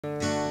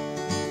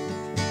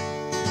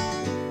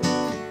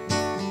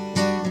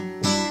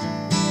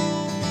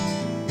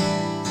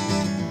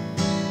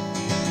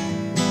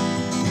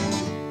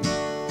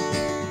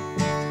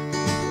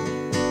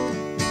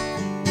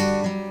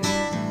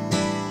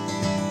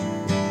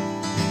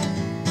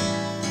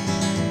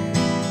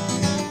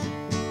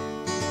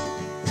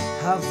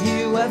Have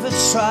you ever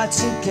tried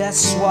to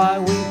guess why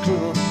we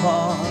grew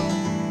apart?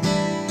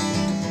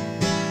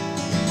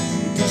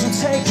 It doesn't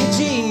take a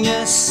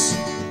genius.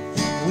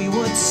 We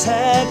would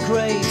tear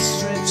great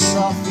strips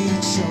off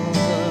each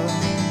other,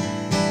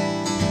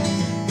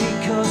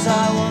 because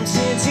I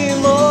wanted you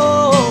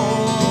more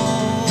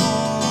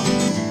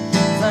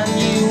than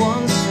you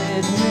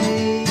wanted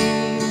me.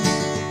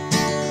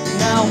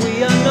 Now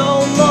we are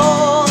no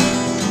more.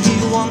 You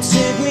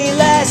wanted me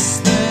less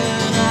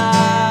than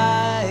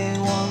I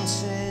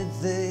wanted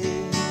thee.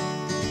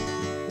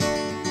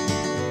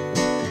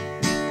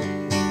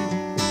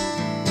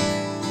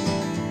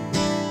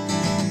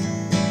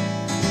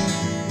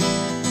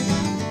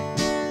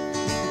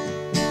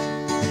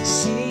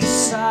 She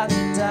sat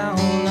down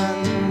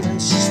and then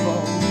she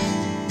spoke.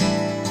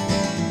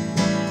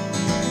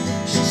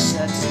 She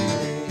said to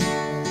me,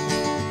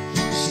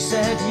 she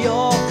said,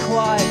 "You're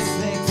quite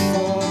thick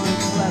for a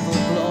clever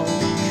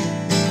bloke,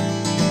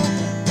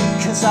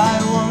 because I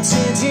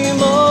wanted you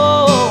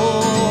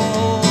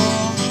more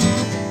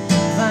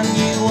than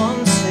you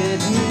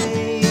wanted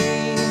me.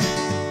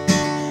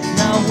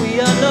 Now we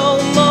are no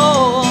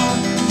more.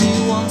 You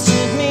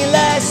wanted me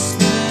less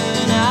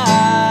than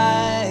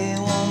I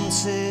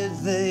wanted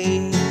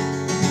thee.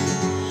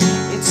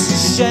 It's a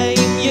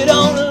shame you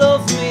don't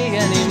love me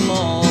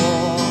anymore,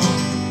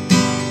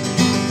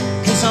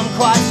 'cause I'm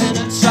quite an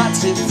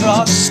attractive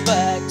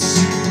prospect.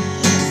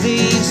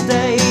 These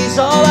days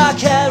all I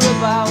care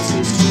about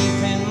is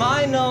keeping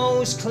my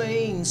nose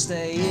clean,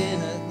 stay